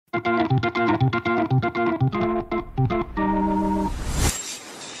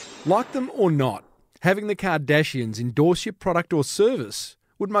Like them or not, having the Kardashians endorse your product or service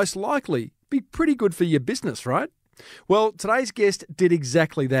would most likely be pretty good for your business, right? Well, today's guest did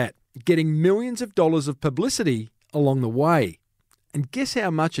exactly that, getting millions of dollars of publicity along the way. And guess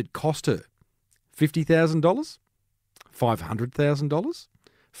how much it cost her? $50,000? $500,000?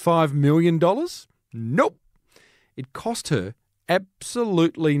 $5 million? Nope. It cost her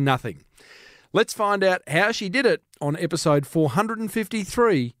absolutely nothing. Let's find out how she did it on episode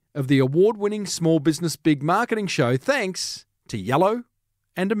 453 of the award-winning Small Business Big Marketing Show, thanks to Yellow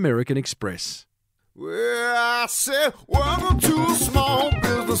and American Express. Well, I said, welcome to a small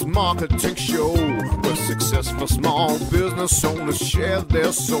business marketing show where successful small business owners share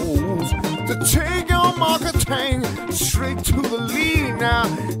their souls to take your marketing straight to the lead. Now,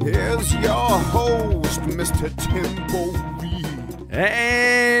 here's your host, Mr. Timbo Reid.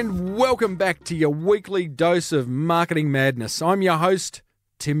 And welcome back to your weekly dose of marketing madness. I'm your host,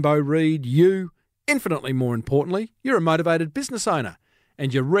 Timbo Reid. You, infinitely more importantly, you're a motivated business owner.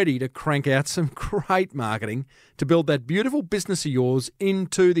 And you're ready to crank out some great marketing to build that beautiful business of yours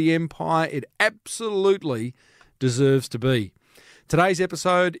into the empire it absolutely deserves to be. Today's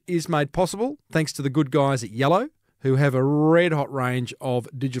episode is made possible thanks to the good guys at Yellow, who have a red-hot range of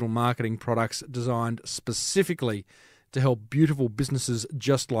digital marketing products designed specifically to help beautiful businesses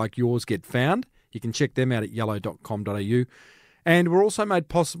just like yours get found. You can check them out at yellow.com.au. And we're also made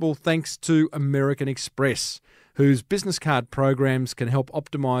possible thanks to American Express, whose business card programs can help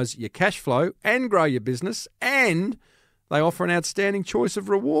optimize your cash flow and grow your business, and they offer an outstanding choice of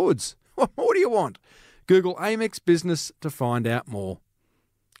rewards. What more do you want? Google Amex Business to find out more.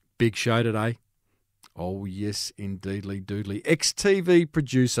 Big show today. Oh, yes, indeedly doodly. Ex-TV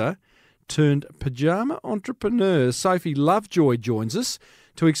producer turned pyjama entrepreneur Sophie Lovejoy joins us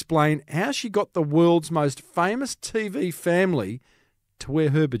to explain how she got the world's most famous TV family to wear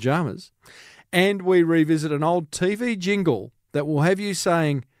her pyjamas. And we revisit an old TV jingle that will have you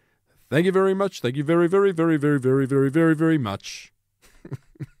saying, thank you very much, thank you very, very, very, very, very, very, very, very much.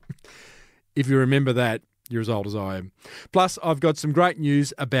 If you remember that, you're as old as I am. Plus, I've got some great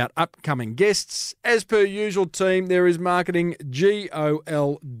news about upcoming guests. As per usual, team, there is marketing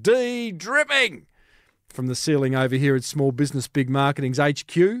GOLD dripping from the ceiling over here at Small Business Big Marketing's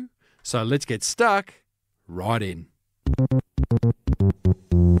HQ. So let's get stuck right in.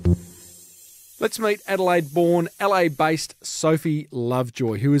 Let's meet Adelaide-born, LA-based Sophie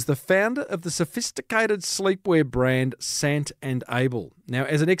Lovejoy, who is the founder of the sophisticated sleepwear brand Sant and Abel. Now,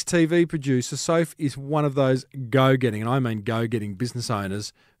 as an ex-TV producer, Soph is one of those go-getting, and I mean go-getting business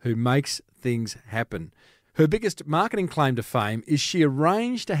owners who makes things happen. Her biggest marketing claim to fame is she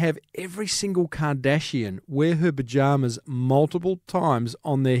arranged to have every single Kardashian wear her pajamas multiple times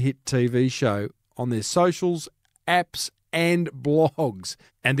on their hit TV show, on their socials, apps, and blogs.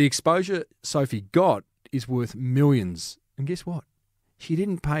 And the exposure Sophie got is worth millions. And guess what? She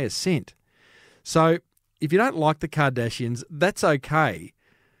didn't pay a cent. So if you don't like the Kardashians, that's okay.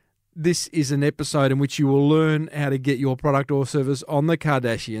 This is an episode in which you will learn how to get your product or service on the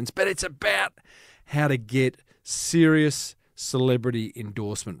Kardashians, but it's about how to get serious celebrity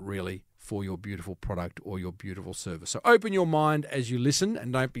endorsement, really, for your beautiful product or your beautiful service. So open your mind as you listen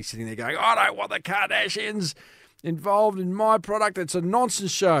and don't be sitting there going, I don't want the Kardashians involved in my product. It's a nonsense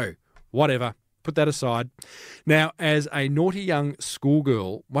show. Whatever. Put that aside. Now, as a naughty young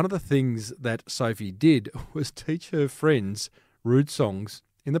schoolgirl, one of the things that Sophie did was teach her friends rude songs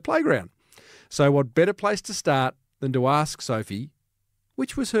in the playground. So what better place to start than to ask Sophie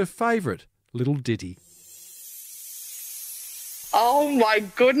which was her favourite little ditty? Oh my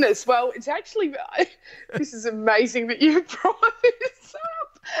goodness. Well, it's actually, this is amazing that you brought this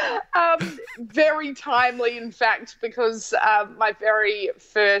up. Very timely, in fact, because my very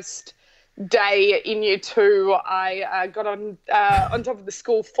first day in year two, I got on top of the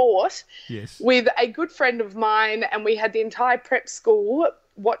school fort with a good friend of mine, and we had the entire prep school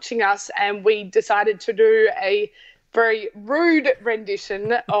watching us, and we decided to do a very rude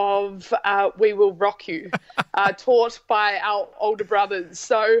rendition of We Will Rock You, taught by our older brothers.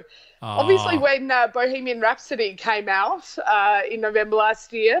 So obviously when Bohemian Rhapsody came out in November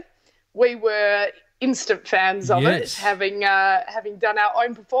last year, we were instant fans of it, having done our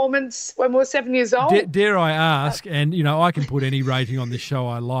own performance when we were 7 years old. Dare I ask, and, you know, I can put any rating on this show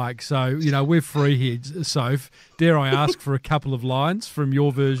I like, so, you know, we're free here, Soph. Dare I ask for a couple of lines from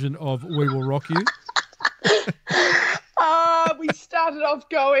your version of We Will Rock You? We started off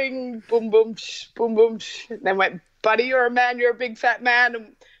going boom, boom, sh, boom, boom, sh, and then went, buddy, you're a man, you're a big fat man,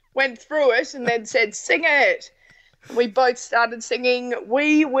 and went through it and then said, sing it. We both started singing,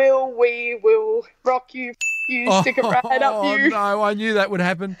 we will rock you, you, stick it right up you. Oh, no, I knew that would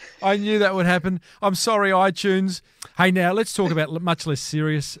happen. I'm sorry, iTunes. Hey, now, let's talk about much less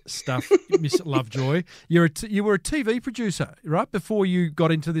serious stuff, Miss Lovejoy. You were a TV producer, right, before you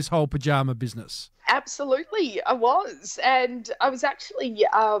got into this whole pyjama business. Absolutely, I was. And I was actually,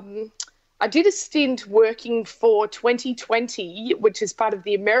 I did a stint working for 2020, which is part of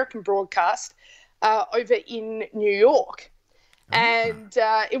the American broadcast, over in New York. And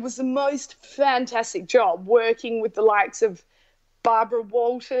it was the most fantastic job working with the likes of Barbara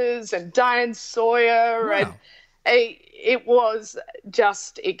Walters and Diane Sawyer. Wow. And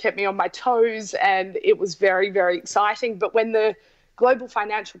it kept me on my toes, and it was very, very exciting. But when the global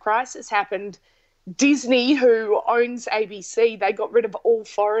financial crisis happened, Disney, who owns ABC, they got rid of all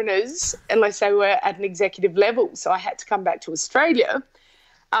foreigners unless they were at an executive level. So I had to come back to Australia.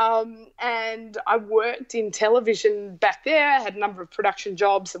 And I worked in television back there, had a number of production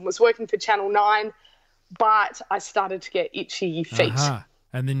jobs and was working for Channel 9, but I started to get itchy feet. Uh-huh.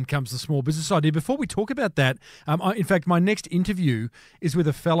 And then comes the small business idea. Before we talk about that, in fact, my next interview is with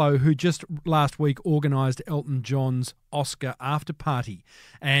a fellow who just last week organised Elton John's Oscar after party.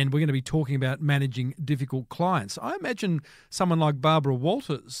 And we're going to be talking about managing difficult clients. I imagine someone like Barbara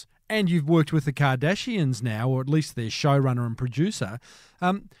Walters, and you've worked with the Kardashians now, or at least their showrunner and producer.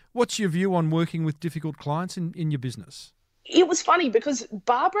 What's your view on working with difficult clients in your business? It was funny because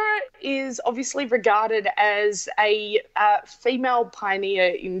Barbara is obviously regarded as a female pioneer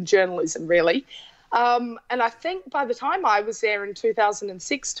in journalism, really. And I think by the time I was there in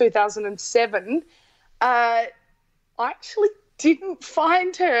 2006, 2007, I actually didn't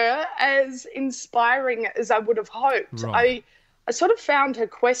find her as inspiring as I would have hoped. Right. I sort of found her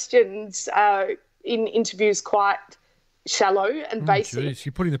questions in interviews quite shallow and basic. Geez,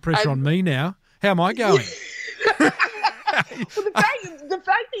 you're putting the pressure on me now. How am I going? Well, the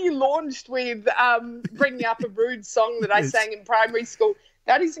fact that you launched with bringing up a rude song that I sang in primary school,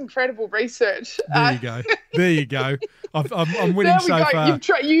 that is incredible research. There you go. I'm winning so far.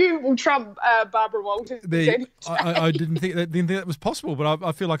 You will trump Barbara Walters. I didn't think that was possible, but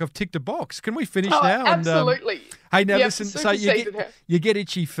I feel like I've ticked a box. Can we finish now? Absolutely. Hey, now listen. So you get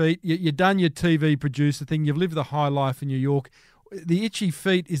itchy feet. You've done your TV producer thing. You've lived the high life in New York. The itchy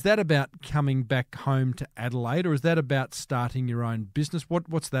feet, is that about coming back home to Adelaide, or is that about starting your own business?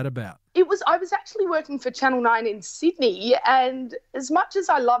 What's that about? I was actually working for Channel 9 in Sydney, and as much as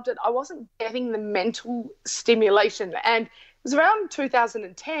I loved it, I wasn't getting the mental stimulation. And it was around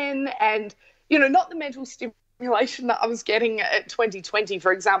 2010, and, not the mental stimulation that I was getting at 2020,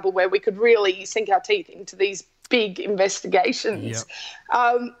 for example, where we could really sink our teeth into these big investigations.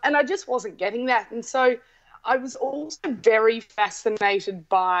 Yep. And I just wasn't getting that. And so I was also very fascinated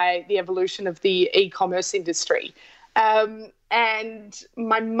by the evolution of the e-commerce industry. And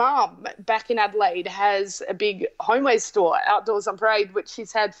my mum back in Adelaide has a big homeware store, Outdoors on Parade, which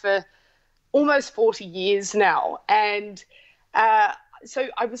she's had for almost 40 years now. And so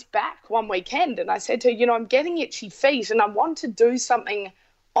I was back one weekend and I said to her, I'm getting itchy feet and I want to do something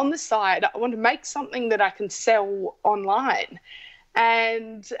on the side. I want to make something that I can sell online.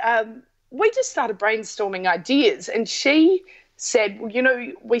 And we just started brainstorming ideas, and she said,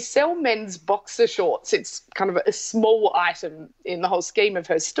 well, we sell men's boxer shorts. It's kind of a small item in the whole scheme of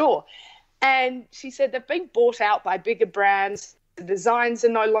her store. And she said they've been bought out by bigger brands. The designs are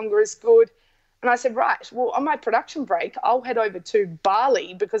no longer as good. And I said, right, well, on my production break, I'll head over to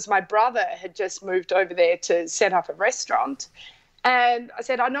Bali because my brother had just moved over there to set up a restaurant. And I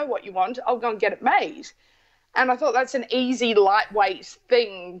said, I know what you want. I'll go and get it made. And I thought that's an easy, lightweight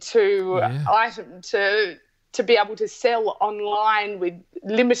item to be able to sell online with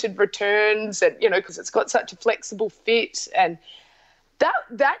limited returns and, because it's got such a flexible fit. And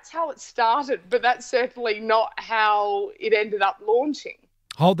that's how it started, but that's certainly not how it ended up launching.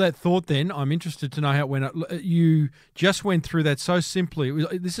 Hold that thought then. I'm interested to know how it went. You just went through that so simply.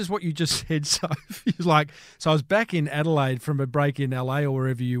 This is what you just said, Sophie. So I was back in Adelaide from a break in LA or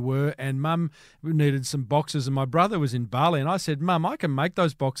wherever you were, and Mum needed some boxes, and my brother was in Bali, and I said, Mum, I can make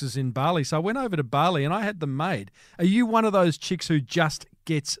those boxes in Bali. So I went over to Bali and I had them made. Are you one of those chicks who just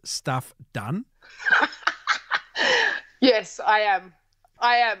gets stuff done? Yes, I am.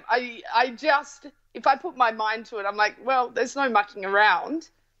 I just... If I put my mind to it, I'm like, well, there's no mucking around.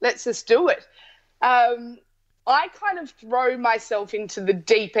 Let's just do it. I kind of throw myself into the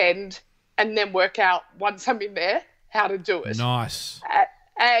deep end and then work out once I'm in there how to do it. Nice.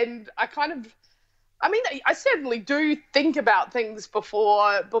 And I certainly do think about things before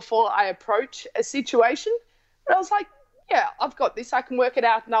I approach a situation. But I was like, yeah, I've got this. I can work it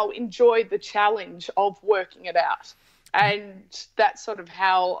out, and I'll enjoy the challenge of working it out. And that's sort of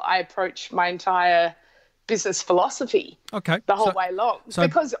how I approach my entire business philosophy. Okay. The whole way along.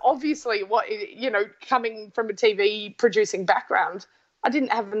 Because obviously, coming from a TV producing background, I didn't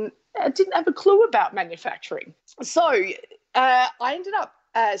have a clue about manufacturing. So I ended up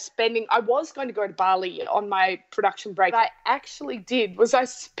I was going to go to Bali on my production break. What I actually did was I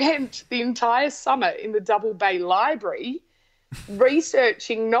spent the entire summer in the Double Bay Library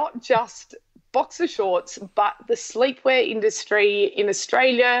researching not just boxer shorts, but the sleepwear industry in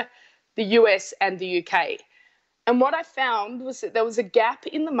Australia, the US and the UK. And what I found was that there was a gap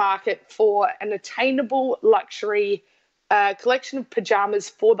in the market for an attainable luxury collection of pyjamas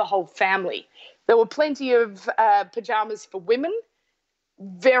for the whole family. There were plenty of pyjamas for women,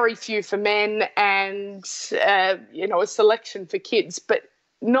 very few for men, and a selection for kids. But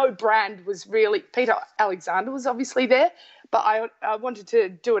no brand was really. Peter Alexander was obviously there, but I wanted to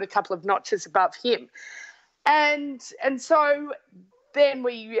do it a couple of notches above him, and so then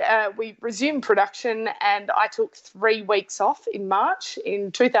we resumed production, and I took 3 weeks off in March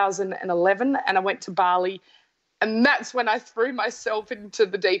in 2011, and I went to Bali, and that's when I threw myself into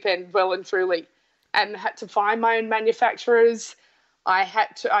the deep end, well and truly, and had to find my own manufacturers.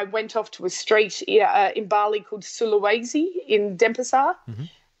 I went off to a street in Bali called Sulawesi in Denpasar,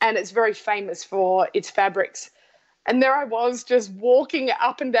 and it's very famous for its fabrics. And there I was just walking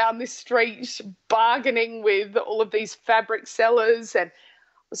up and down this street, bargaining with all of these fabric sellers and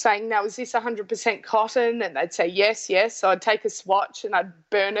saying, now, is this 100% cotton? And they'd say, yes, yes. So I'd take a swatch and I'd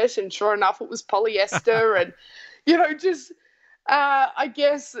burn it, and sure enough, it was polyester. And, I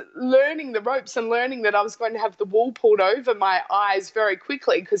guess learning the ropes and learning that I was going to have the wool pulled over my eyes very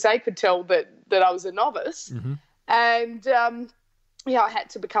quickly because they could tell that I was a novice. And, I had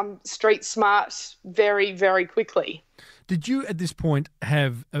to become street smart very, very quickly. Did you at this point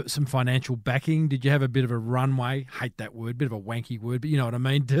have some financial backing? Did you have a bit of a runway? Hate that word, bit of a wanky word, but you know what I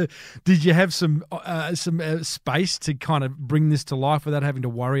mean. Did you have some space to kind of bring this to life without having to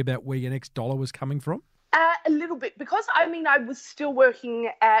worry about where your next dollar was coming from? A little bit, because I was still working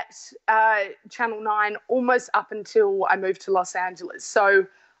at Channel 9 almost up until I moved to Los Angeles. So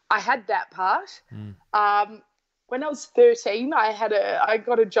I had that part. When I was 13, I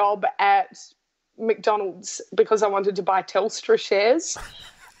got a job at McDonald's because I wanted to buy Telstra shares.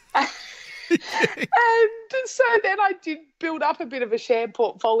 And so then I did build up a bit of a share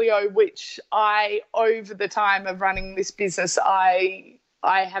portfolio, which over the time of running this business, I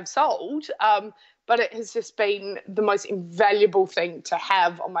have sold. But it has just been the most invaluable thing to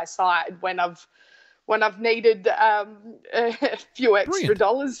have on my side when I've needed a few extra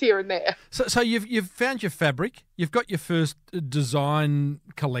dollars here and there. So you've found your fabric, you've got your first design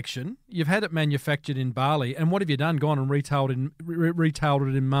collection, you've had it manufactured in Bali, and what have you done? Gone and retailed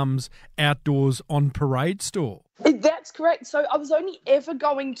it in Mum's Outdoors on Parade store? That's correct. So I was only ever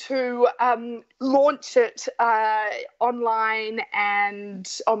going to launch it online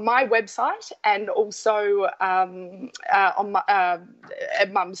and on my website, and also on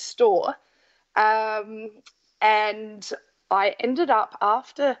at Mum's store. And I ended up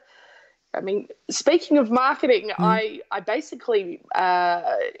speaking of marketing, I basically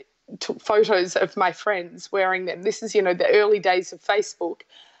took photos of my friends wearing them. This is, the early days of Facebook.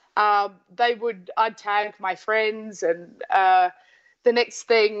 I'd tag my friends, and the next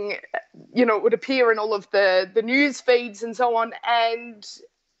thing, it would appear in all of the news feeds and so on. And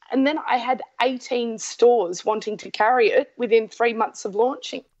then I had 18 stores wanting to carry it within 3 months of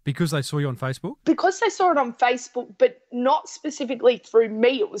launching. Because they saw you on Facebook? Because they saw it on Facebook, but not specifically through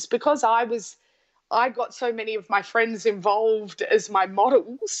me. It was because I got so many of my friends involved as my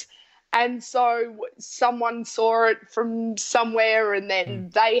models. And so someone saw it from somewhere, and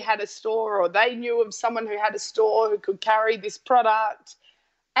then they had a store, or they knew of someone who had a store who could carry this product.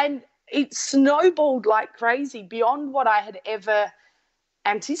 And it snowballed like crazy beyond what I had ever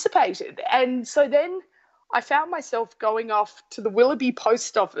anticipated. And so then I found myself going off to the Willoughby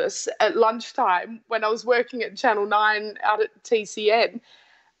post office at lunchtime when I was working at Channel 9 out at TCN.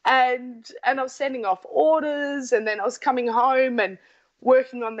 And I was sending off orders, and then I was coming home and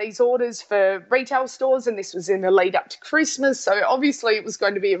working on these orders for retail stores, and this was in the lead up to Christmas. So obviously it was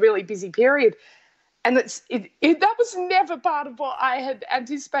going to be a really busy period. And that was never part of what I had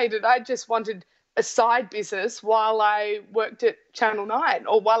anticipated. I just wanted a side business while I worked at Channel 9,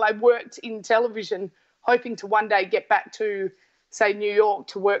 or while I worked in television, hoping to one day get back to, say, New York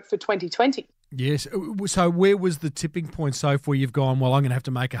to work for 2020. Yes. So where was the tipping point, Soph, where you've gone, well, I'm going to have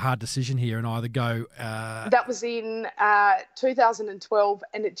to make a hard decision here and either go... That was in 2012,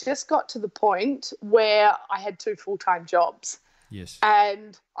 and it just got to the point where I had 2 full-time jobs. Yes.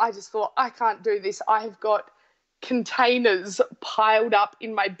 And I just thought, I can't do this. I have got containers piled up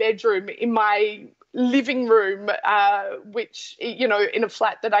in my bedroom, in my living room, which, you know, in a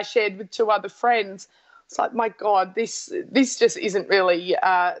flat that I shared with 2 other friends. It's like, my God, this just isn't really...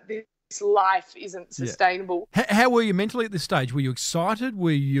 This life isn't sustainable. Yeah. How were you mentally at this stage? Were you excited?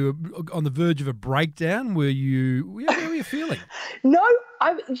 Were you on the verge of a breakdown? Were you? How were you feeling? No,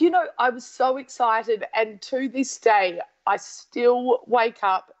 I was so excited, and to this day, I still wake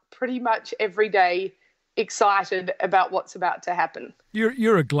up pretty much every day excited about what's about to happen.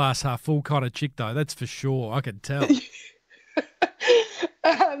 You're a glass half full kind of chick, though. That's for sure. I can tell.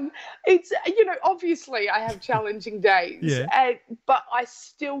 It's, you know, obviously I have challenging days, but I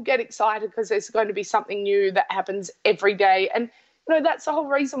still get excited because there's going to be something new that happens every day. And, you know, that's the whole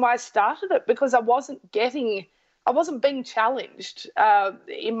reason why I started it, because I wasn't being challenged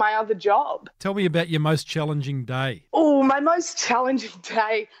in my other job. Tell me about your most challenging day. Oh, my most challenging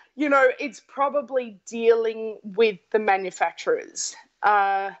day, you know, it's probably dealing with the manufacturers.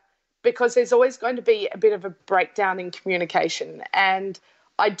 Because there's always going to be a bit of a breakdown in communication. And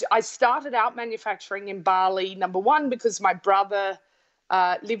I started out manufacturing in Bali, number one, because my brother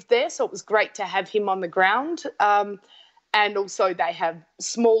lived there, so it was great to have him on the ground. And also they have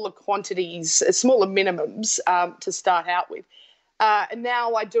smaller quantities, smaller minimums to start out with. And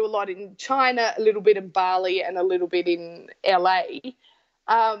now I do a lot in China, a little bit in Bali, and a little bit in LA.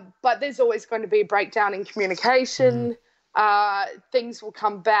 But there's always going to be a breakdown in communication. Things will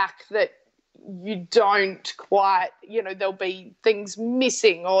come back that you don't quite, you know, there'll be things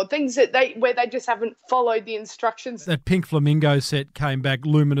missing or things where they just haven't followed the instructions. That pink flamingo set came back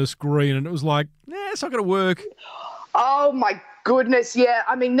luminous green and it was like, it's not going to work. Oh my goodness, yeah.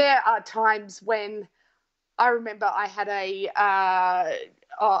 I mean, there are times when I remember I had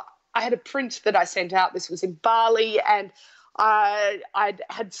a print that I sent out. This was in Bali, and I'd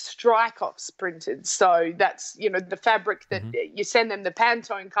had strike-offs printed. So that's, you know, the fabric that you send them the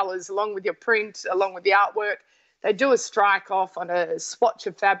Pantone colours along with your print, along with the artwork. They do a strike-off on a swatch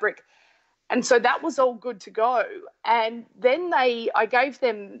of fabric. And so that was all good to go. And then I gave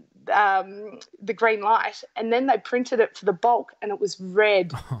them the green light, and then they printed it for the bulk, and it was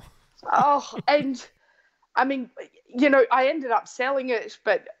red. And I mean, you know, I ended up selling it,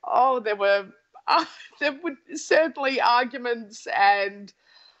 but there were certainly arguments and,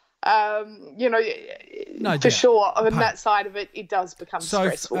 you know, no for doubt. sure on that side of it, it does become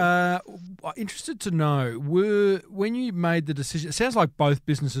stressful. Interested to know, when you made the decision, it sounds like both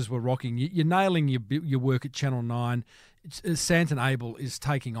businesses were rocking. You're nailing your work at Channel 9. Sant and Abel is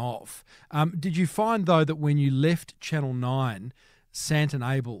taking off. Did you find, though, that when you left Channel 9, Sant and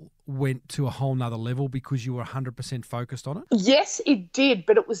Abel went to a whole nother level because you were 100% focused on it? Yes, it did,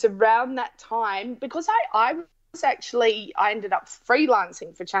 but it was around that time because I ended up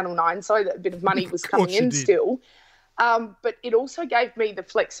freelancing for Channel 9, so that a bit of money was coming in still. But it also gave me the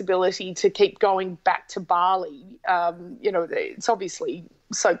flexibility to keep going back to Bali. You know, it's obviously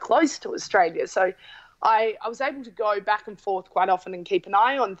so close to Australia, so I was able to go back and forth quite often and keep an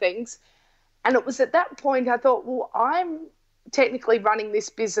eye on things. And it was at that point I thought, well, I'm technically running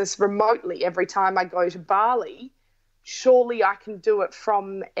this business remotely every time I go to Bali. Surely I can do it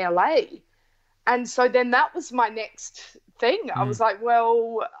from LA. And so then that was my next thing. I was like,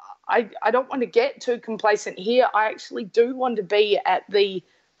 well, I don't want to get too complacent here. I actually do want to be at the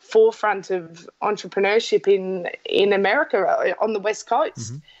forefront of entrepreneurship in America on the West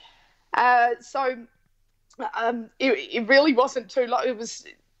Coast. So it really wasn't too long. It was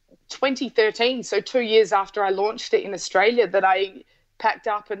 2013, so 2 years after I launched it in Australia, that I packed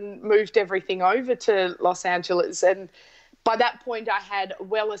up and moved everything over to Los Angeles. And by that point, I had a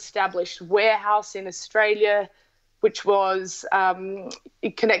well-established warehouse in Australia, which was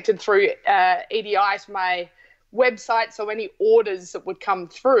connected through EDI to my website. So any orders that would come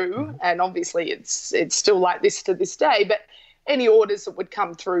through, and obviously it's still like this to this day, but any orders that would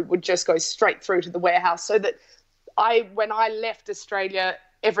come through would just go straight through to the warehouse, so that when I left Australia,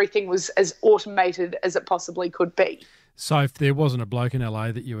 everything was as automated as it possibly could be. So if there wasn't a bloke in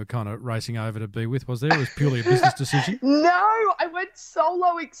LA that you were kind of racing over to be with, was there? It was purely a business decision? No, I went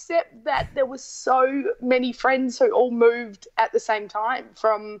solo, except that there were so many friends who all moved at the same time,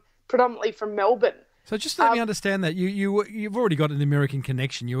 predominantly from Melbourne. So just let me understand that. You've already got an American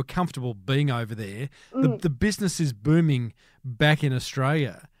connection. You were comfortable being over there. The business is booming back in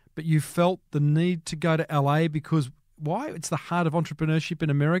Australia, but you felt the need to go to LA because Why? It's the heart of entrepreneurship in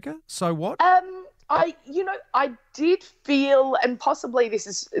America. So what? I did feel, and possibly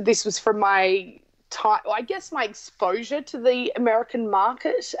this was from my time, I guess my exposure to the American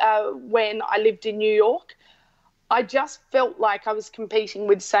market when I lived in New York. I just felt like I was competing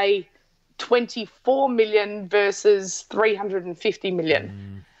with, say, 24 million versus 350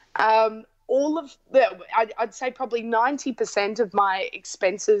 million. I'd say probably 90% of my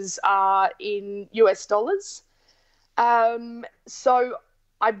expenses are in US dollars. So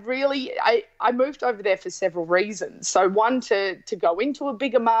I moved over there for several reasons. So one, to go into a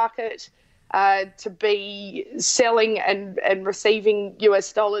bigger market, to be selling and receiving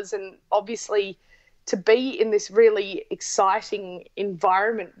US dollars, and obviously to be in this really exciting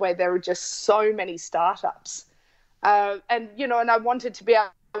environment where there are just so many startups. And I wanted to be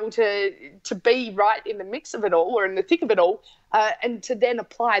able to be right in the mix of it all, or in the thick of it all, and to then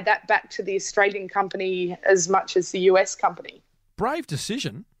apply that back to the Australian company as much as the US company. Brave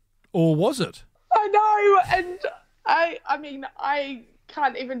decision, or was it? I know, and I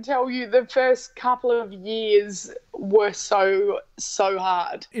can't even tell you, the first couple of years were so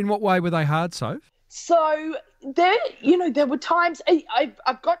hard. In what way were they hard, Soph? So there were times,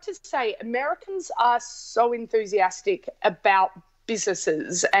 I've got to say, Americans are so enthusiastic about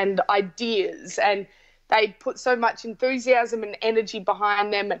businesses and ideas, and they put so much enthusiasm and energy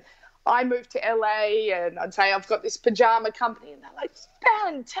behind them. And I moved to LA, and I'd say I've got this pajama company, and they're like,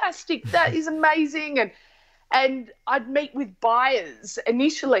 fantastic, that is amazing. And I'd meet with buyers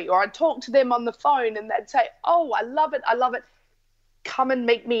initially, or I'd talk to them on the phone, and they'd say, oh, I love it. Come and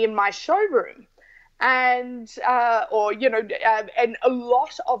meet me in my showroom. And and a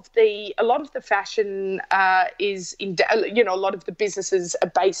lot of the fashion is in, a lot of the businesses are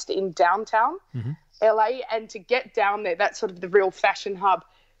based in downtown LA, and to get down there, that's sort of the real fashion hub.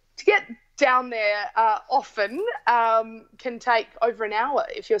 To get down there often can take over an hour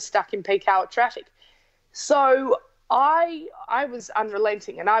if you're stuck in peak hour traffic. So I was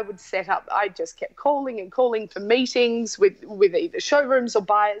unrelenting, and I would set up. I just kept calling for meetings with either showrooms or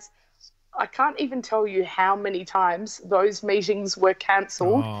buyers. I can't even tell you how many times those meetings were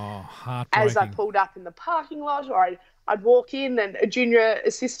cancelled as I pulled up in the parking lot, or I'd walk in and a junior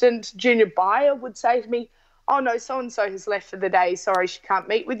buyer would say to me, oh, no, so-and-so has left for the day. Sorry, she can't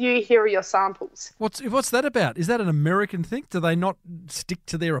meet with you. Here are your samples. What's that about? Is that an American thing? Do they not stick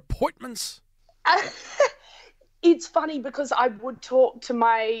to their appointments? It's funny because I would talk to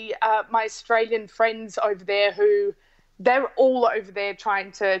my Australian friends over there who they're all over there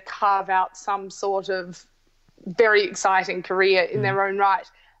trying to carve out some sort of very exciting career in their own right.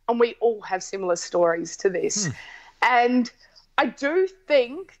 And we all have similar stories to this. And I do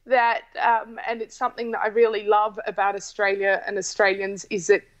think that, and it's something that I really love about Australia and Australians, is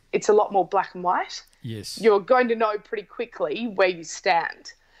that it's a lot more black and white. Yes. You're going to know pretty quickly where you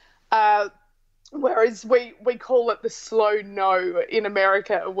stand. Whereas we call it the slow no in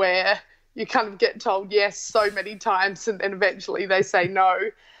America, where you kind of get told yes so many times and then eventually they say no.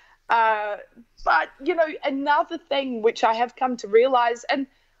 But, another thing which I have come to realise, and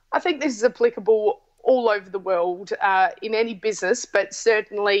I think this is applicable all over the world in any business, but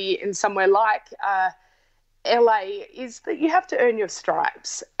certainly in somewhere like LA, is that you have to earn your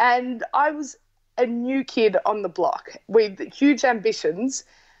stripes. And I was a new kid on the block with huge ambitions,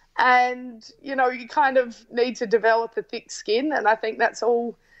 and, you kind of need to develop a thick skin, and I think it's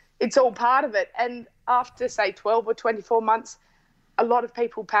all part of it. And after, say, 12 or 24 months, a lot of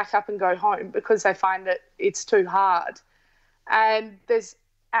people pack up and go home because they find that it's too hard. And there's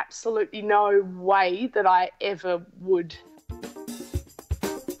absolutely no way that I ever would.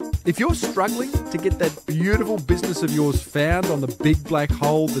 If you're struggling to get that beautiful business of yours found on the big black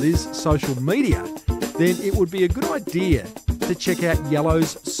hole that is social media, then it would be a good idea to check out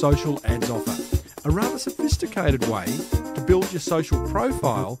Yellow's social ads offer, a rather sophisticated way to build your social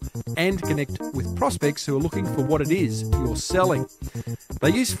profile and connect with prospects who are looking for what it is you're selling.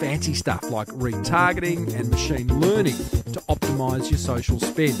 They use fancy stuff like retargeting and machine learning to optimise your social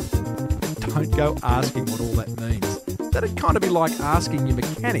spend. Don't go asking what all that means. That'd kind of be like asking your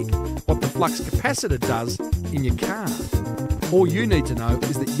mechanic what the flux capacitor does in your car. All you need to know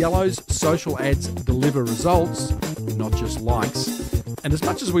is that Yellow's social ads deliver results, not just likes. And as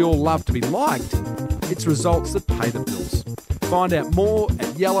much as we all love to be liked, it's results that pay the bills. Find out more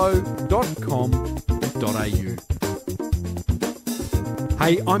at yellow.com.au.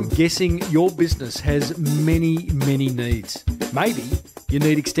 Hey, I'm guessing your business has many, many needs. Maybe you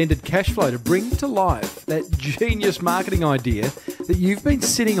need extended cash flow to bring to life that genius marketing idea that you've been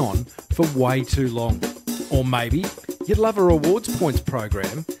sitting on for way too long. Or maybe you you'd love a rewards points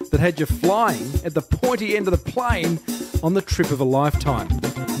program that had you flying at the pointy end of the plane on the trip of a lifetime.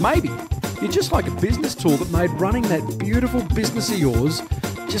 Maybe you'd just like a business tool that made running that beautiful business of yours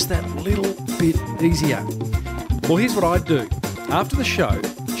just that little bit easier. Well, here's what I'd do. After the show,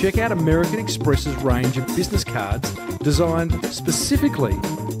 check out American Express's range of business cards designed specifically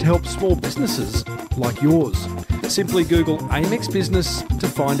to help small businesses like yours. Simply Google Amex Business to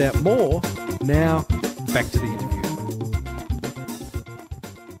find out more. Now, back to the interview.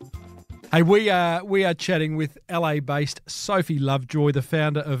 Hey, we are chatting with LA-based Sophie Lovejoy, the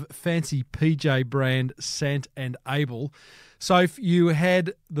founder of fancy PJ brand Sant and Abel. Soph, you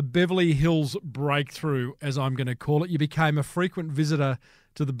had the Beverly Hills breakthrough, as I'm going to call it. You became a frequent visitor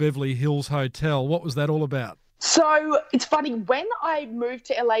to the Beverly Hills Hotel. What was that all about? So it's funny, when I moved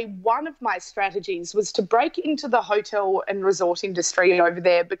to LA, one of my strategies was to break into the hotel and resort industry over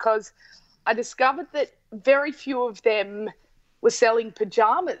there, because I discovered that very few of them were selling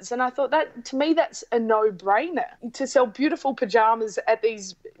pyjamas. And I thought, that to me, that's a no-brainer, to sell beautiful pyjamas at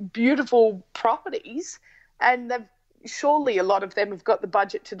these beautiful properties. And surely a lot of them have got the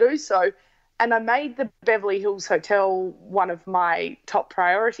budget to do so. And I made the Beverly Hills Hotel one of my top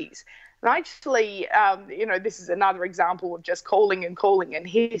priorities. And actually, this is another example of just calling and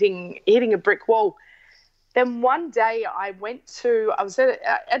hitting a brick wall. Then one day I was at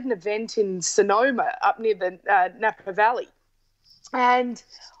an event in Sonoma up near the Napa Valley. And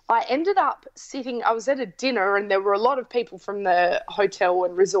I ended up I was at a dinner, and there were a lot of people from the hotel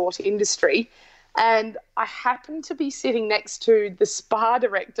and resort industry. And I happened to be sitting next to the spa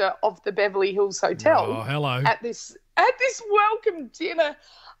director of the Beverly Hills Hotel. Oh, hello. At this welcome dinner.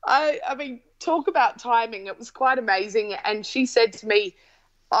 I mean, talk about timing. It was quite amazing. And she said to me,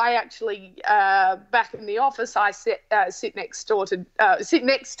 I actually, back in the office, I sit next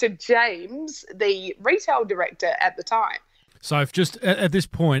to James, the retail director at the time. So if just at this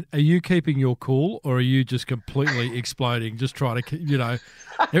point, are you keeping your cool, or are you just completely exploding, just trying to,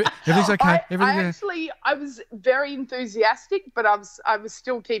 everything's okay? I was very enthusiastic, but I was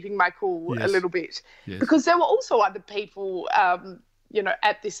still keeping my cool a little bit. Yes. Because there were also other people,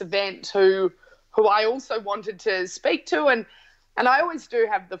 at this event who I also wanted to speak to. And I always do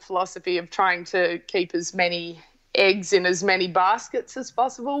have the philosophy of trying to keep as many eggs in as many baskets as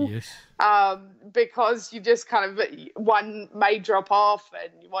possible. Yes. Because you just kind of, one may drop off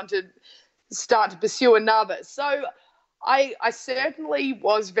and you want to start to pursue another. So I certainly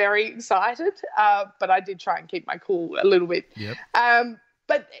was very excited, but I did try and keep my cool a little bit. Yep.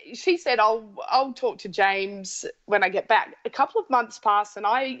 But she said, I'll talk to James when I get back. A couple of months passed, and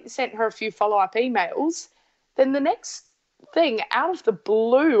I sent her a few follow-up emails. Then the next thing, out of the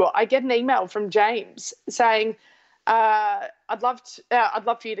blue, I get an email from James saying, I'd love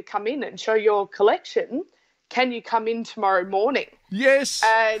for you to come in and show your collection. Can you come in tomorrow morning? Yes.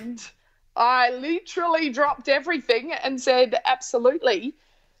 And I literally dropped everything and said, absolutely.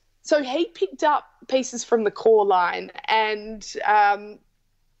 So he picked up pieces from the core line, and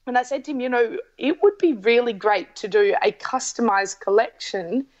I said to him, it would be really great to do a customized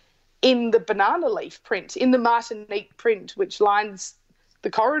collection in the banana leaf print, in the Martinique print, which lines the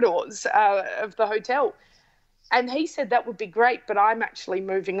corridors of the hotel. And he said that would be great, but I'm actually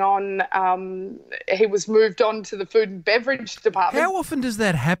moving on. He was moved on to the food and beverage department. How often does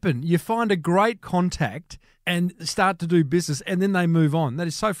that happen? You find a great contact and start to do business, and then they move on. That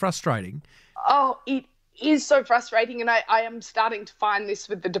is so frustrating. Oh, it is so frustrating, and I am starting to find this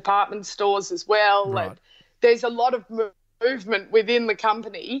with the department stores as well. Right. And there's a lot of movement within the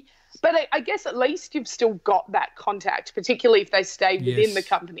company. But I guess at least you've still got that contact, particularly if they stay within the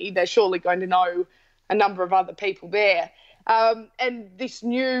company. They're surely going to know a number of other people there. And this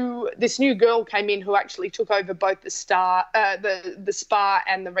new girl came in who actually took over both the spa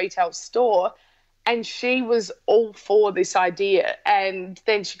and the retail store, and she was all for this idea. And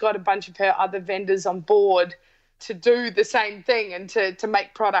then she got a bunch of her other vendors on board to do the same thing and to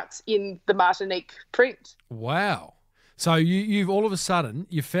make products in the Martinique print. Wow. So you've all of a sudden,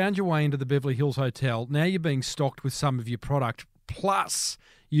 you found your way into the Beverly Hills Hotel. Now you're being stocked with some of your product, plus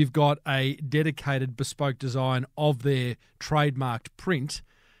you've got a dedicated bespoke design of their trademarked print.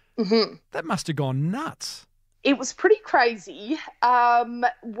 Mm-hmm. That must have gone nuts. It was pretty crazy.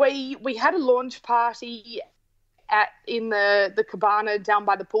 We had a launch party in the cabana down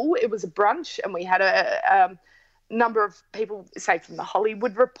by the pool. It was a brunch, and we had a number of people, say from the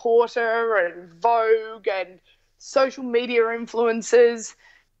Hollywood Reporter and Vogue and social media influencers,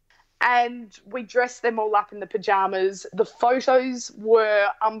 and we dressed them all up in the pajamas. The photos were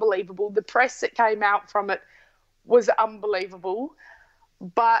unbelievable. The press that came out from it was unbelievable.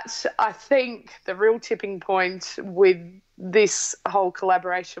 But I think the real tipping point with this whole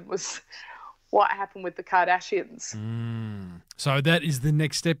collaboration was what happened with the Kardashians. So that is the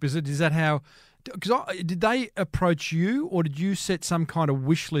next step, is it? Is that how... Because did they approach you, or did you set some kind of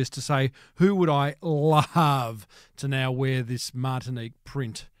wish list to say, who would I love to now wear this Martinique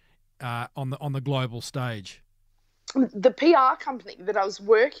print on the global stage? The PR company that I was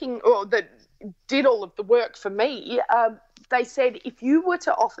working, or that did all of the work for me, they said, if you were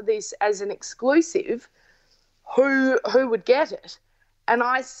to offer this as an exclusive, who would get it? And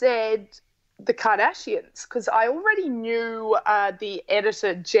I said the Kardashians, because I already knew the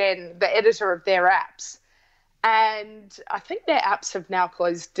editor, Jen, the editor of their apps. And I think their apps have now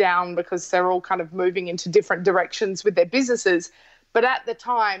closed down because they're all kind of moving into different directions with their businesses. But at the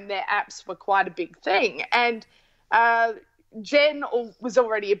time, their apps were quite a big thing. And Jen was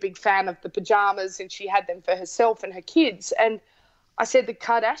already a big fan of the pyjamas, and she had them for herself and her kids. And I said the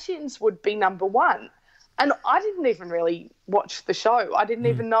Kardashians would be number one. And I didn't even really watch the show. I didn't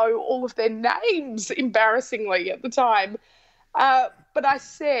even know all of their names, embarrassingly, at the time. But I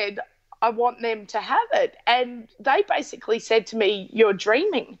said, I want them to have it. And they basically said to me, you're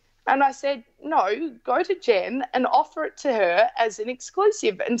dreaming. And I said, no, go to Jen and offer it to her as an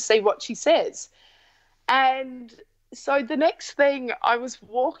exclusive and see what she says. And so the next thing, I was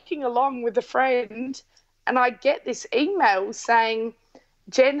walking along with a friend, and I get this email saying,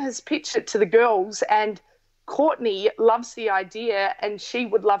 Jen has pitched it to the girls and Courtney loves the idea and she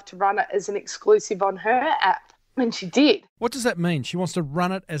would love to run it as an exclusive on her app. And she did. What does that mean? She wants to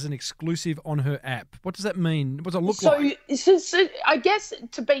run it as an exclusive on her app. What does that mean? What does it look like? So I guess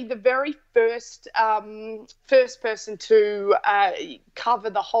to be the very first person to cover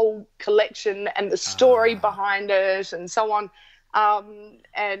the whole collection and the story behind it and so on,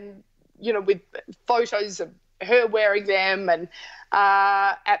 and, you know, with photos of her wearing them and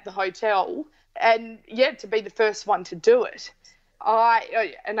at the hotel, and to be the first one to do it.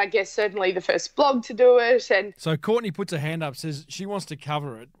 I guess certainly the first blog to do it. And so Courtney puts her hand up, says she wants to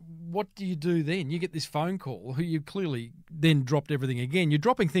cover it. What do you do then? You get this phone call. You clearly then dropped everything again. You're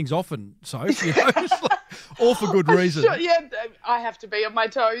dropping things often, Soph. You know, it's like, all for good reason. Sure, yeah, I have to be on my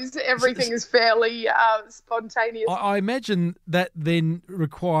toes. Everything is fairly spontaneous. I imagine that then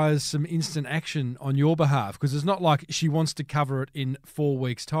requires some instant action on your behalf, because it's not like she wants to cover it in 4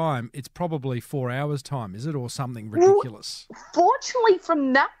 weeks' time. It's probably 4 hours' time, is it, or something ridiculous? Fortunately,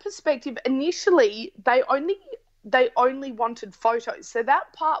 from that perspective, initially they only wanted photos, so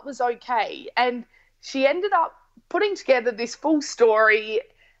that part was okay. And she ended up putting together this full story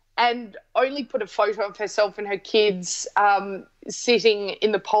and only put a photo of herself and her kids sitting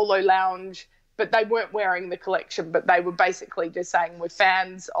in the Polo Lounge, but they weren't wearing the collection, but they were basically just saying, we're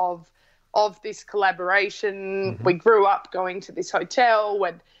fans of this collaboration. We grew up going to this hotel,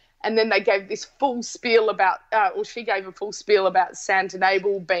 and then they gave this full spiel about, or she gave a full spiel about Sant and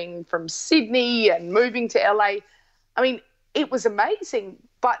Abel being from Sydney and moving to LA. I mean, it was amazing.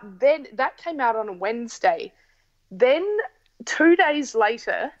 But then that came out on a Wednesday. Then 2 days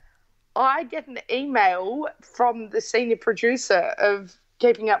later, I get an email from the senior producer of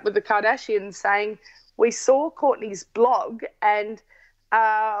Keeping Up with the Kardashians saying, we saw Courtney's blog and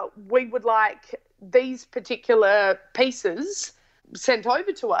we would like these particular pieces sent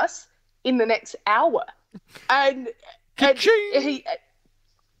over to us in the next hour. And the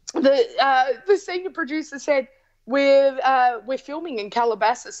senior producer said, we're filming in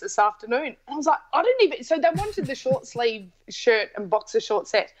Calabasas this afternoon. And I was like, so they wanted the short sleeve shirt and boxer short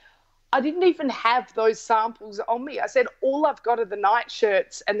set. I didn't even have those samples on me. I said, all I've got are the night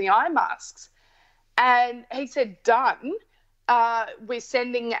shirts and the eye masks. And he said, done. We're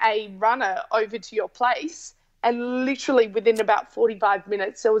sending a runner over to your place. And literally within about 45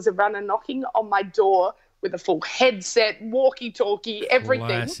 minutes, there was a runner knocking on my door with a full headset, walkie-talkie, everything.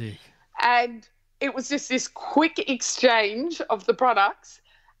 Classic. And it was just this quick exchange of the products.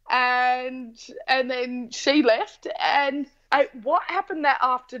 And then she left. And what happened that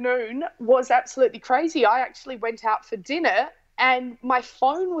afternoon was absolutely crazy. I actually went out for dinner and my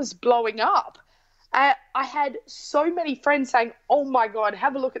phone was blowing up. I had so many friends saying, oh, my God,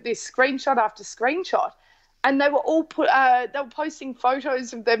 have a look at this, screenshot after screenshot. And they were all posting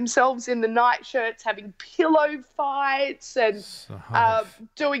photos of themselves in the nightshirts, having pillow fights and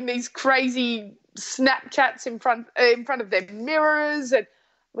doing these crazy Snapchats in front of their mirrors. And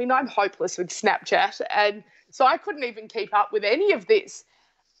I mean, I'm hopeless with Snapchat, and so I couldn't even keep up with any of this.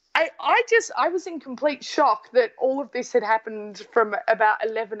 I was in complete shock that all of this had happened from about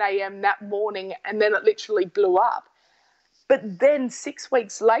 11 a.m. that morning, and then it literally blew up. But then 6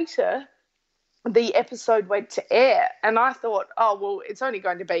 weeks later, the episode went to air, and I thought, oh, well, it's only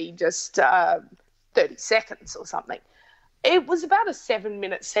going to be just 30 seconds or something. It was about a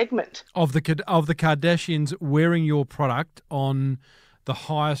 7-minute segment. Of the Kardashians wearing your product on the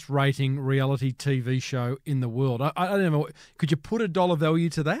highest rating reality TV show in the world. I don't know. Could you put a dollar value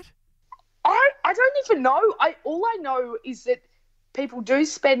to that? I don't even know. All I know is that people do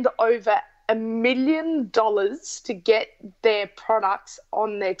spend over $1 million to get their products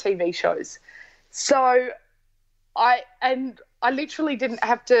on their TV shows. So I literally didn't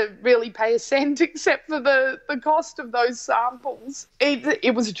have to really pay a cent except for the cost of those samples.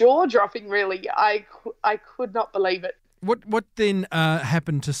 It was jaw-dropping, really. I could not believe it. What then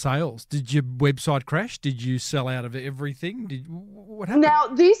happened to sales? Did your website crash? Did you sell out of everything? What happened? Now,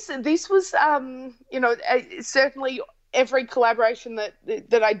 this was, certainly every collaboration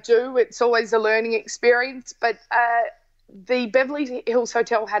that I do, it's always a learning experience. But the Beverly Hills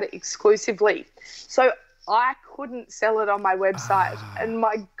Hotel had it exclusively. So I couldn't sell it on my website. And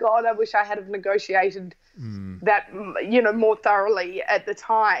my God, I wish I had have negotiated that, more thoroughly at the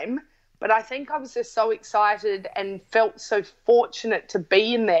time. But I think I was just so excited and felt so fortunate to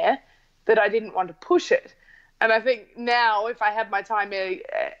be in there that I didn't want to push it. And I think now if I had my time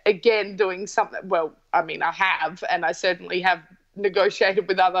again doing something, well, I mean, I have, and I certainly have negotiated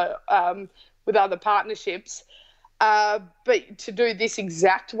with other partnerships. But to do this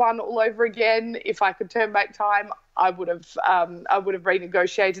exact one all over again, if I could turn back time, I would have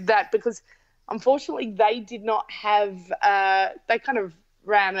renegotiated that, because unfortunately they did not have. They kind of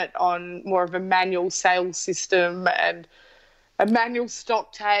ran it on more of a manual sales system and a manual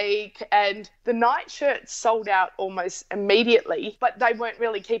stock take, and the nightshirts sold out almost immediately, but they weren't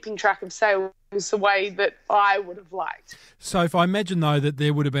really keeping track of sales the way that I would have liked. So if I imagine, though, that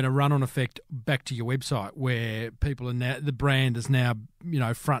there would have been a run-on effect back to your website where people are now, the brand is now,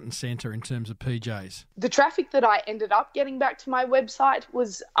 front and centre in terms of PJs. The traffic that I ended up getting back to my website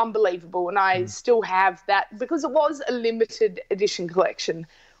was unbelievable, and I still have that because it was a limited edition collection.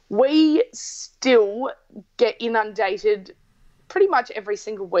 We still get inundated pretty much every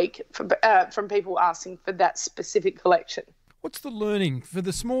single week from people asking for that specific collection. What's the learning for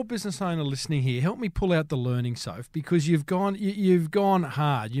the small business owner listening here? Help me pull out the learning, Soph, because you've gone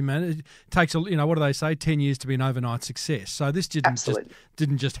hard. It takes what do they say? 10 years to be an overnight success. So this didn't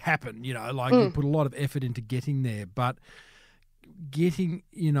just happen. You put a lot of effort into getting there, but getting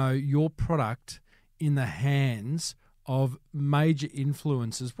your product in the hands of major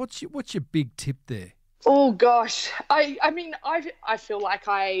influencers. What's your big tip there? Oh gosh, I feel like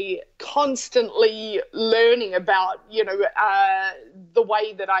I constantly learning about the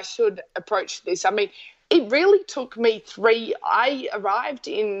way that I should approach this. I mean, it really took me I arrived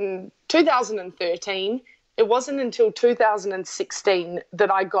in 2013. It wasn't until 2016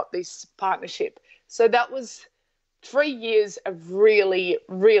 that I got this partnership. So that was 3 years of really,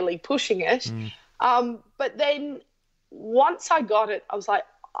 really pushing it. But then once I got it, I was like,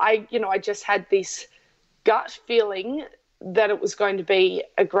 I just had this gut feeling that it was going to be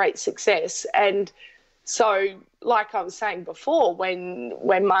a great success. And so, like I was saying before, when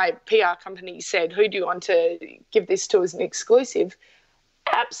my PR company said, who do you want to give this to as an exclusive,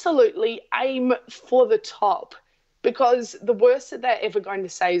 absolutely aim for the top, because the worst that they're ever going to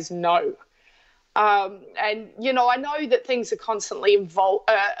say is no. And, I know that things are constantly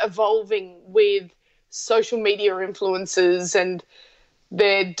evolving with social media influencers and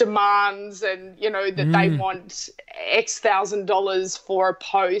their demands, and that they want X $1,000 for a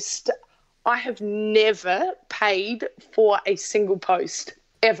post. I have never paid for a single post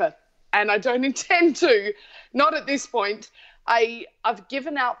ever, and I don't intend to. Not at this point. I've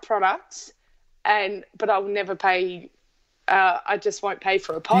given out products, but I will never pay. I just won't pay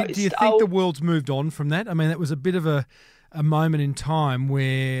for a post. Do you think the world's moved on from that? I mean, that was a bit of a moment in time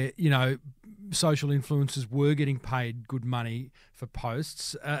where social influencers were getting paid good money for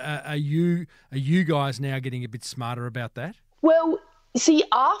posts. Are you guys now getting a bit smarter about that? Well, see,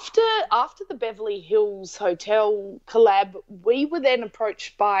 after the Beverly Hills Hotel collab, we were then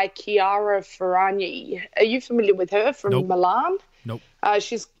approached by Chiara Ferragni. Are you familiar with her from Milan? Nope.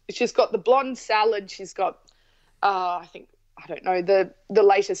 She's got the blonde salad. She's got the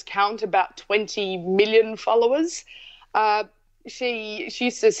latest count, about 20 million followers. She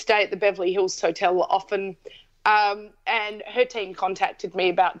used to stay at the Beverly Hills Hotel often, and her team contacted me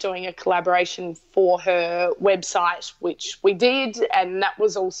about doing a collaboration for her website, which we did, and that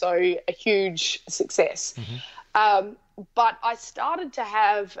was also a huge success. But I started to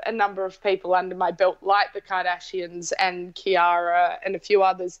have a number of people under my belt, like the Kardashians and Chiara and a few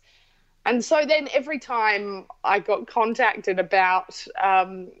others. And so then every time I got contacted about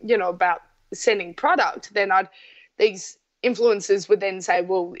sending product, then these influencers would then say,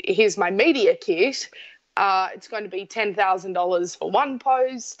 well, here's my media kit. It's going to be $10,000 for one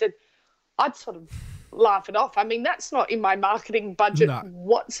post. And I'd sort of laugh it off. I mean, that's not in my marketing budget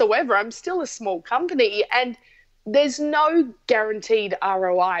whatsoever. I'm still a small company, and there's no guaranteed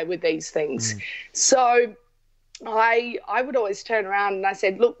ROI with these things. So I would always turn around and I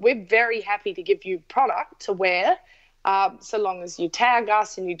said, look, we're very happy to give you product to wear, so long as you tag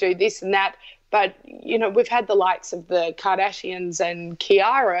us and you do this and that. But, you know, we've had the likes of the Kardashians and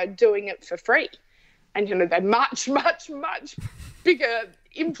Kiara doing it for free. And, you know, they're much, much, much bigger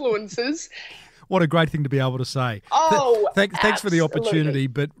influencers. What a great thing to be able to say. Oh, thanks for the opportunity.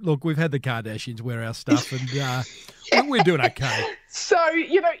 But look, we've had the Kardashians wear our stuff, and we're doing okay. So,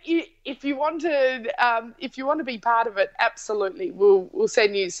 you know, if you want to be part of it, absolutely, we'll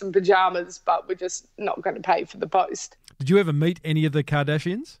send you some pajamas, but we're just not going to pay for the post. Did you ever meet any of the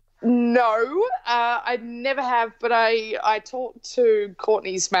Kardashians? No, I never have, but I talk to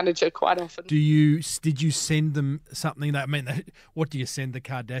Courtney's manager quite often. Did you send them something? What do you send the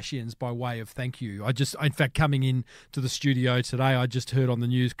Kardashians by way of thank you? In fact, coming in to the studio today, I just heard on the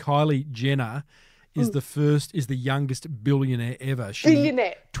news Kylie Jenner is the youngest billionaire ever.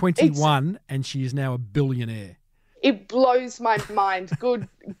 Billionaire. 21, and she is now a billionaire. It blows my mind. Good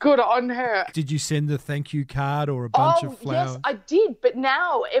on her. Did you send a thank you card or a bunch of flowers? Yes, I did. But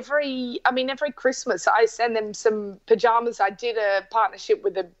now every Christmas I send them some pajamas. I did a partnership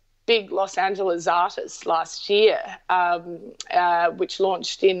with a big Los Angeles artist last year, which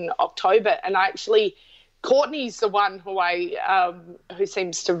launched in October. And Courtney's the one who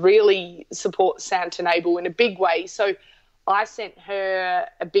seems to really support Sant and Abel in a big way. So I sent her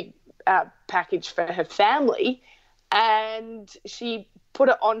a big package for her family. And she put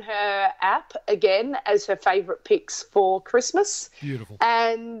it on her app again as her favourite picks for Christmas. Beautiful.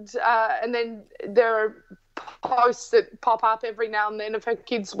 And then there are posts that pop up every now and then of her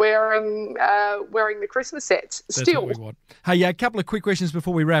kids wearing the Christmas sets. That's what we want. Hey, a couple of quick questions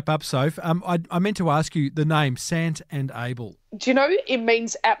before we wrap up, Soph. I meant to ask you the name Sant and Abel. Do you know, it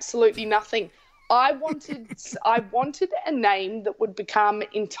means absolutely nothing. I wanted a name that would become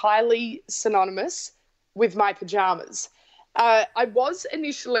entirely synonymous with my pajamas. I was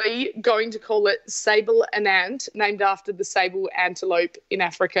initially going to call it Sable and Ant, named after the sable antelope in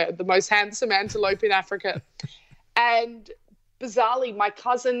Africa, the most handsome antelope in Africa. And bizarrely, my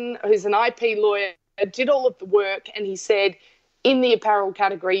cousin, who's an IP lawyer, did all of the work, and he said, in the apparel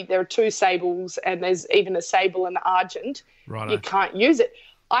category, there are two sables, and there's even a sable and argent. Right. You can't use it.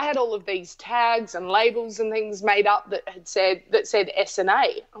 I had all of these tags and labels and things made up that said S&A.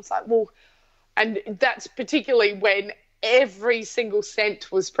 I was like, well, and that's particularly when every single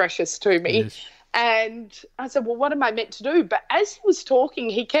cent was precious to me. Yes. And I said, well, what am I meant to do? But as he was talking,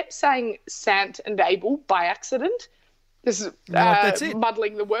 he kept saying Sant and Abel by accident. This is that's it.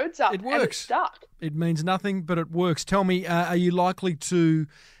 Muddling the words up. It works. And it stuck. It means nothing, but it works. Tell me, are you likely to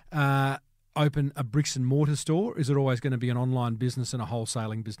open a bricks and mortar store? Is it always going to be an online business and a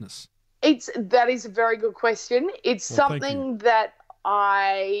wholesaling business? That is a very good question. It's something that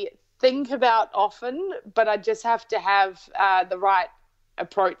I think about often, but I just have to have the right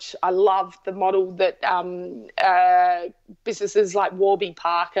approach. I love the model that businesses like Warby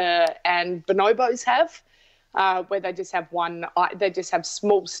Parker and Bonobos have, where they just have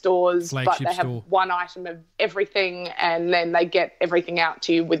small stores, flagship but they have store. One item of everything, and then they get everything out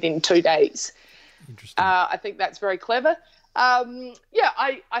to you within 2 days. Interesting. I think that's very clever.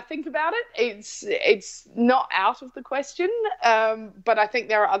 I think about it. It's not out of the question, but I think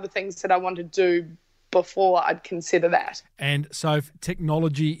there are other things that I want to do before I'd consider that. And so,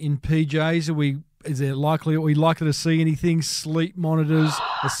 technology in PJs, are we likely to see anything? Sleep monitors,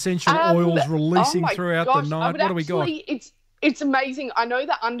 essential oils releasing throughout the night. What do we got? It's amazing. I know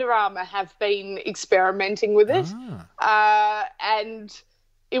that Under Armour have been experimenting with it, and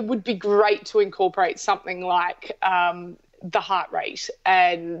it would be great to incorporate something like the heart rate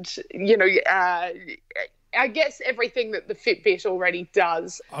and, I guess everything that the Fitbit already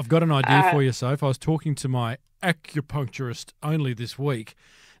does. I've got an idea for you, Soph. I was talking to my acupuncturist only this week.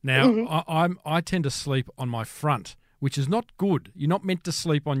 Now, I tend to sleep on my front, which is not good. You're not meant to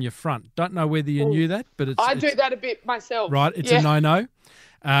sleep on your front. Don't know whether you knew that, but I do that a bit myself. Right, it's a no-no.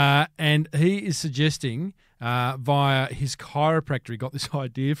 And he is suggesting via his chiropractor, he got this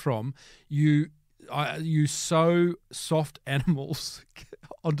idea from, you sew soft animals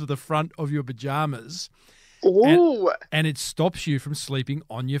onto the front of your pajamas. Ooh. And it stops you from sleeping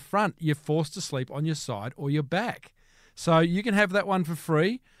on your front. You're forced to sleep on your side or your back. So you can have that one for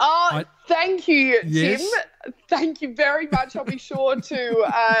free. Thank you, yes, Tim. Thank you very much. I'll be sure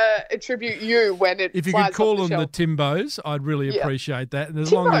to attribute you when it If you flies could call off the them the shelf. Timbos, I'd really appreciate that. And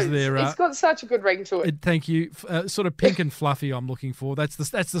as long as they're... It's got such a good ring to it. Thank you. Sort of pink and fluffy I'm looking for. That's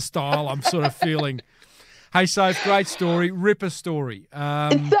the style I'm sort of feeling. Hey, Soph, great story. Ripper story.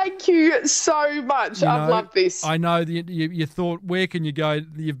 Thank you so much. I've loved this. I know you thought, where can you go?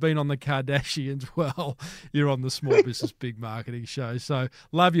 You've been on the Kardashians. Well, you're on the Small Business Big Marketing Show. So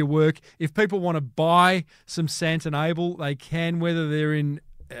love your work. If people want to buy some Sant and Abel, they can, whether they're in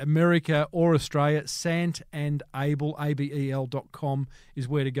America or Australia. Sant and Abel, ABEL.com is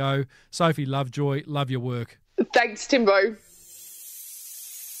where to go. Sophie Lovejoy, love your work. Thanks, Timbo.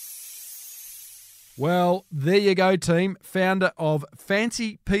 Well, there you go, team. Founder of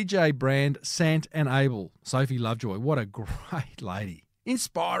fancy PJ brand Sant and Abel, Sophie Lovejoy. What a great lady.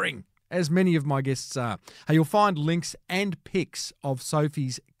 Inspiring, as many of my guests are. Hey, you'll find links and pics of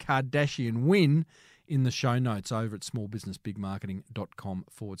Sophie's Kardashian win in the show notes over at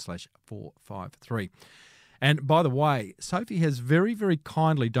smallbusinessbigmarketing.com/453. And by the way, Sophie has very, very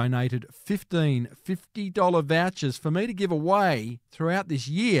kindly donated 15 $50 vouchers for me to give away throughout this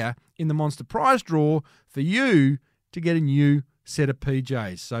year in the Monster Prize draw for you to get a new set of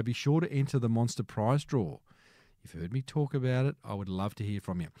PJs. So be sure to enter the Monster Prize draw. You've heard me talk about it. I would love to hear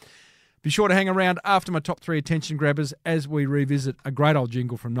from you. Be sure to hang around after my top 3 attention grabbers as we revisit a great old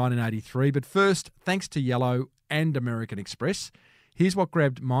jingle from 1983. But first, thanks to Yellow and American Express, here's what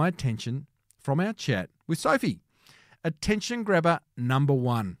grabbed my attention from our chat with Sophie. Attention grabber number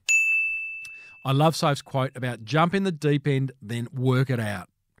 1. I love Soph's quote about jump in the deep end, then work it out.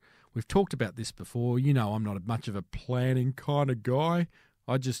 We've talked about this before. You know I'm not much of a planning kind of guy.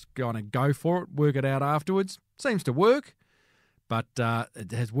 I just kind of go for it, work it out afterwards. Seems to work. But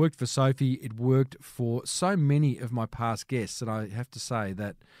it has worked for Sophie. It worked for so many of my past guests. And I have to say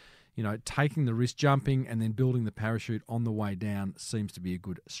that, you know, taking the risk, jumping and then building the parachute on the way down seems to be a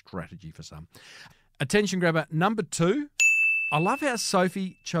good strategy for some. Attention grabber number 2. I love how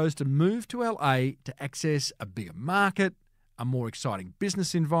Sophie chose to move to LA to access a bigger market, a more exciting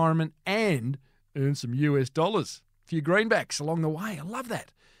business environment, and earn some US dollars. A few greenbacks along the way. I love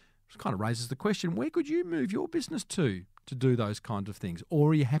that. It kind of raises the question, where could you move your business to do those kinds of things?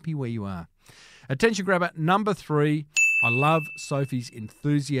 Or are you happy where you are? Attention grabber number 3. I love Sophie's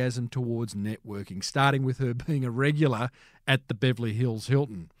enthusiasm towards networking, starting with her being a regular at the Beverly Hills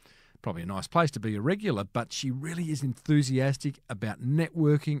Hilton. Probably a nice place to be a regular, but she really is enthusiastic about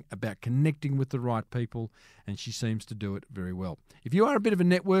networking, about connecting with the right people, and she seems to do it very well. If you are a bit of a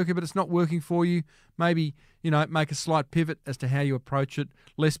networker but it's not working for you, maybe, you know, make a slight pivot as to how you approach it.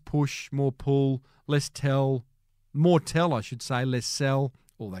 Less push, more pull, less tell, more tell, I should say, less sell,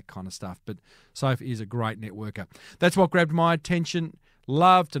 all that kind of stuff. But Sophie is a great networker. That's what grabbed my attention.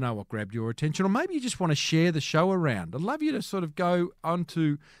 Love to know what grabbed your attention, or maybe you just want to share the show around. I'd love you to sort of go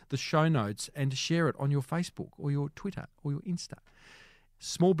onto the show notes and to share it on your Facebook or your Twitter or your Insta.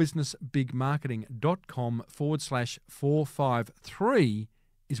 smallbusinessbigmarketing.com/453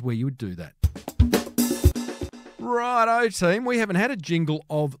 is where you would do that. Righto, team. We haven't had a jingle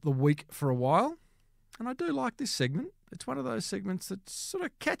of the week for a while, and I do like this segment. It's one of those segments that's sort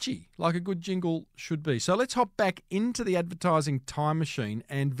of catchy, like a good jingle should be. So let's hop back into the advertising time machine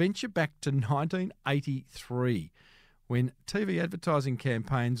and venture back to 1983, when TV advertising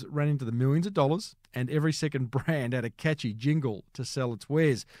campaigns ran into the millions of dollars and every second brand had a catchy jingle to sell its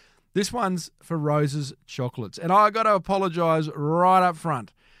wares. This one's for Rose's Chocolates. And I got to apologise right up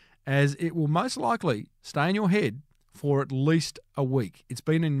front, as it will most likely stay in your head for at least a week. It's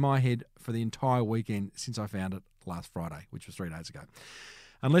been in my head for the entire weekend since I found it last Friday, which was 3 days ago.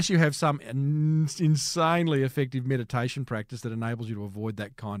 Unless you have some insanely effective meditation practice that enables you to avoid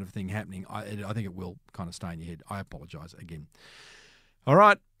that kind of thing happening, I think it will kind of stay in your head. I apologise again. All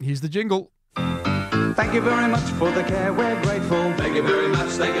right, here's the jingle. Thank you very much for the care, we're grateful. Thank you very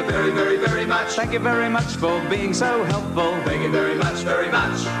much, thank you very, very, very much. Thank you very much for being so helpful. Thank you very much, very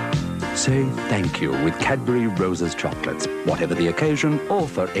much. Say thank you with Cadbury Rose's Chocolates, whatever the occasion or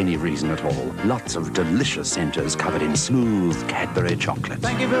for any reason at all. Lots of delicious centres covered in smooth Cadbury chocolate.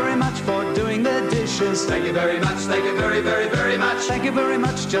 Thank you very much for doing the dishes. Thank you very much, thank you very, very, very much. Thank you very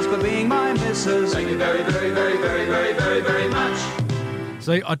much just for being my missus. Thank you very, very, very, very, very, very, very much.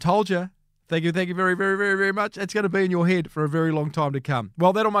 See, I told you. Thank you very, very, very, very much. It's going to be in your head for a very long time to come.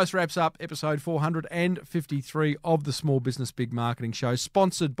 Well, that almost wraps up episode 453 of the Small Business Big Marketing Show,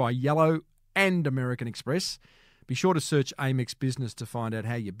 sponsored by Yellow and American Express. Be sure to search Amex Business to find out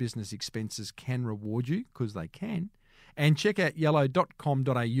how your business expenses can reward you, because they can. And check out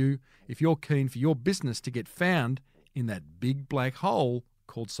yellow.com.au if you're keen for your business to get found in that big black hole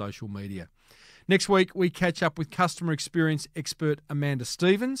called social media. Next week, we catch up with customer experience expert Amanda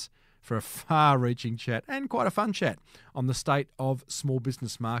Stevens for a far-reaching chat and quite a fun chat on the state of small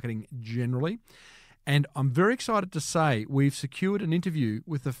business marketing generally. And I'm very excited to say we've secured an interview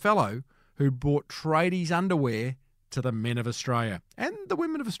with the fellow who brought tradies underwear to the men of Australia and the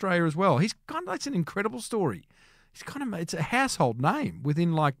women of Australia as well. It's an incredible story. It's a household name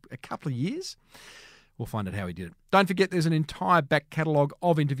within like a couple of years. We'll find out how he did it. Don't forget there's an entire back catalogue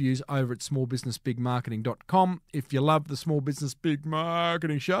of interviews over at smallbusinessbigmarketing.com. If you love the Small Business Big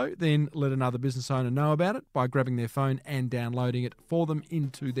Marketing Show, then let another business owner know about it by grabbing their phone and downloading it for them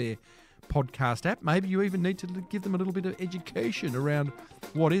into their podcast app. Maybe you even need to give them a little bit of education around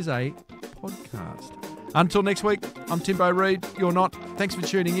what is a podcast. Until next week, I'm Timbo Reid. You're not. Thanks for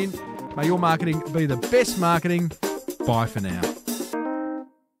tuning in. May your marketing be the best marketing. Bye for now.